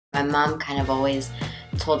My mom kind of always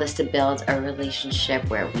told us to build a relationship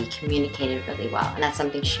where we communicated really well, and that's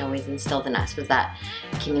something she always instilled in us, was that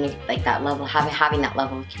that level, having that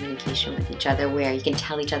level of communication with each other where you can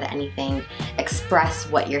tell each other anything, express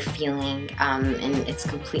what you're feeling in its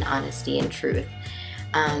complete honesty and truth.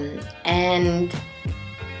 And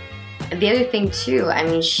the other thing too, I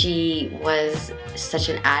mean, she was such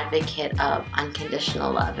an advocate of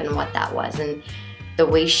unconditional love and what that was, and the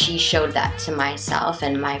way she showed that to myself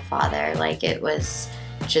and my father, like, it was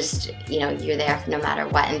just, you know, you're there no matter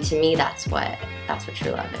what. And to me, that's what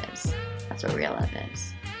true love is. That's what real love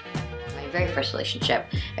is. My very first relationship,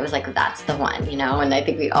 it was like, that's the one, you know, and I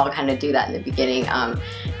think we all kind of do that in the beginning.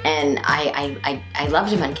 And I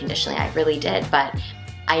loved him unconditionally, I really did, but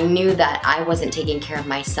I knew that I wasn't taking care of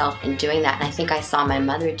myself in doing that, and I think I saw my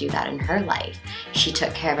mother do that in her life. She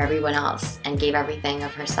took care of everyone else and gave everything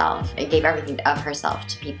of herself, and gave everything of herself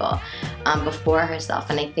to people before herself.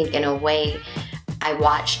 And I think in a way, I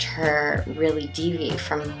watched her really deviate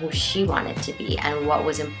from who she wanted to be and what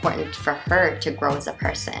was important for her to grow as a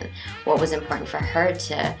person, what was important for her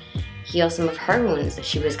to heal some of her wounds that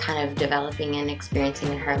she was kind of developing and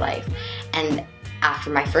experiencing in her life. And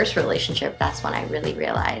after my first relationship, that's when I really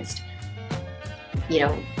realized, you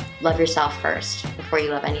know, love yourself first before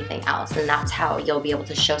you love anything else. And that's how you'll be able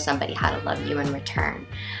to show somebody how to love you in return.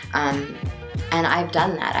 And I've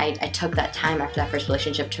done that. I took that time after that first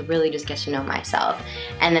relationship to really just get to know myself.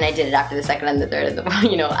 And then I did it after the second and the third,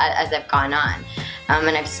 you know, as I've gone on.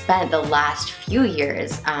 And I've spent the last few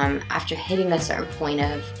years, after hitting a certain point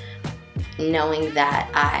of knowing that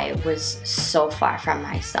I was so far from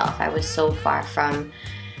myself. I was so far from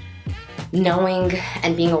knowing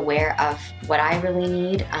and being aware of what I really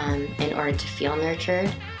need in order to feel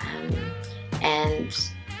nurtured. And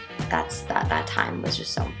that time was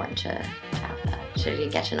just so important to have that, to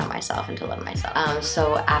get to know myself and to love myself.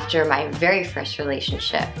 So after my very first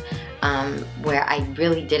relationship, where I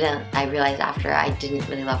realized after I didn't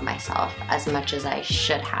really love myself as much as I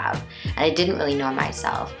should have, and I didn't really know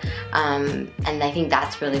myself, and I think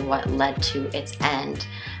that's really what led to its end.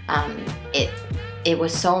 It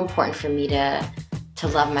was so important for me to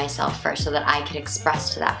love myself first, so that I could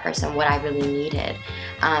express to that person what I really needed.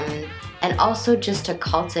 And also just to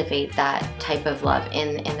cultivate that type of love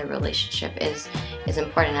in the relationship is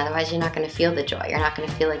important. Otherwise, you're not going to feel the joy. You're not going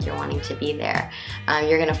to feel like you're wanting to be there.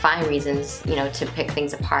 You're going to find reasons, you know, to pick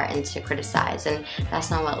things apart and to criticize, and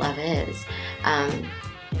that's not what love is.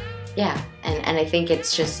 Yeah, and I think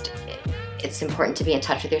it's important to be in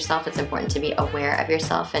touch with yourself. It's important to be aware of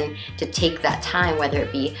yourself and to take that time, whether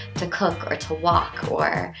it be to cook or to walk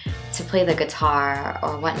or to play the guitar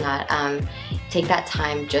or whatnot. Take that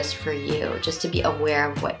time just for you, just to be aware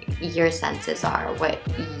of what your senses are,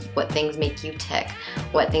 what things make you tick,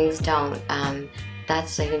 what things don't.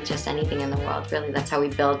 That's, I think, just anything in the world, really. That's how we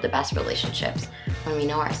build the best relationships, when we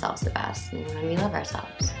know ourselves the best and when we love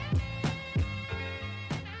ourselves.